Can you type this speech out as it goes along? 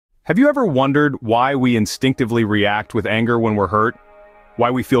Have you ever wondered why we instinctively react with anger when we're hurt?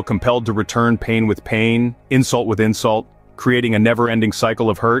 Why we feel compelled to return pain with pain, insult with insult, creating a never-ending cycle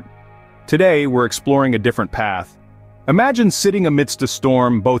of hurt? Today, we're exploring a different path. Imagine sitting amidst a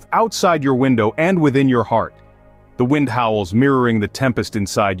storm both outside your window and within your heart. The wind howls, mirroring the tempest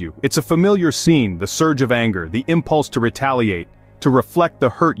inside you. It's a familiar scene, the surge of anger, the impulse to retaliate, to reflect the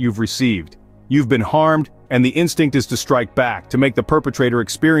hurt you've received. You've been harmed, and the instinct is to strike back, to make the perpetrator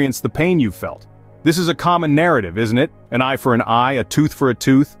experience the pain you've felt. This is a common narrative, isn't it? An eye for an eye, a tooth for a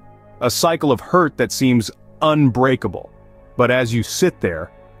tooth. A cycle of hurt that seems unbreakable. But as you sit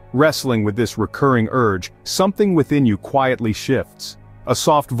there, wrestling with this recurring urge, something within you quietly shifts. A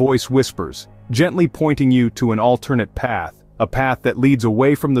soft voice whispers, gently pointing you to an alternate path, a path that leads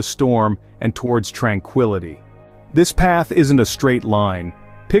away from the storm and towards tranquility. This path isn't a straight line.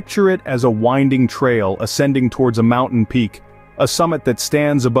 Picture it as a winding trail ascending towards a mountain peak, a summit that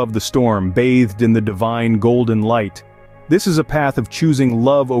stands above the storm, bathed in the divine golden light. This is a path of choosing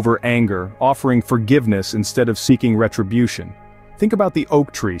love over anger, offering forgiveness instead of seeking retribution. Think about the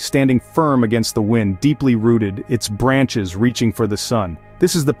oak tree standing firm against the wind, deeply rooted, its branches reaching for the sun.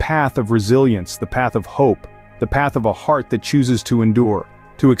 This is the path of resilience, the path of hope, the path of a heart that chooses to endure,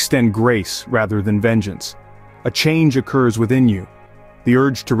 to extend grace rather than vengeance. A change occurs within you. The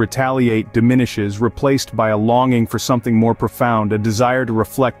urge to retaliate diminishes, replaced by a longing for something more profound, a desire to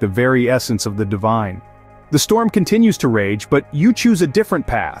reflect the very essence of the divine. The storm continues to rage, but you choose a different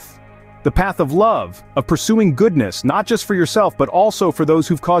path. The path of love, of pursuing goodness, not just for yourself but also for those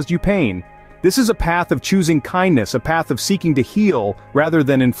who've caused you pain. This is a path of choosing kindness, a path of seeking to heal rather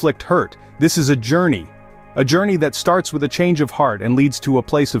than inflict hurt. This is a journey that starts with a change of heart and leads to a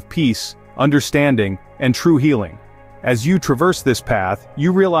place of peace, understanding, and true healing. As you traverse this path,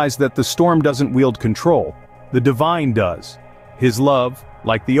 you realize that the storm doesn't wield control. The divine does. His love,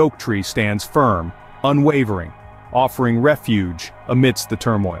 like the oak tree, stands firm, unwavering, offering refuge amidst the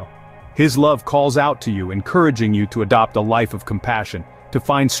turmoil. His love calls out to you, encouraging you to adopt a life of compassion, to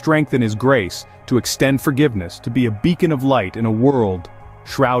find strength in His grace, to extend forgiveness, to be a beacon of light in a world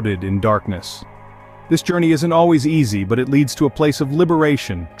shrouded in darkness. This journey isn't always easy, but it leads to a place of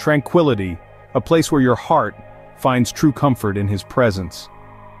liberation, tranquility, a place where your heart finds true comfort in His presence.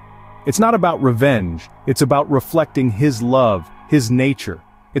 It's not about revenge, it's about reflecting His love, His nature.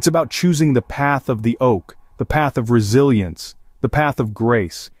 It's about choosing the path of the oak, the path of resilience, the path of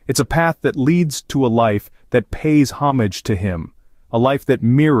grace. It's a path that leads to a life that pays homage to Him, a life that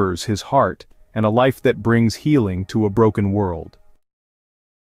mirrors His heart, and a life that brings healing to a broken world.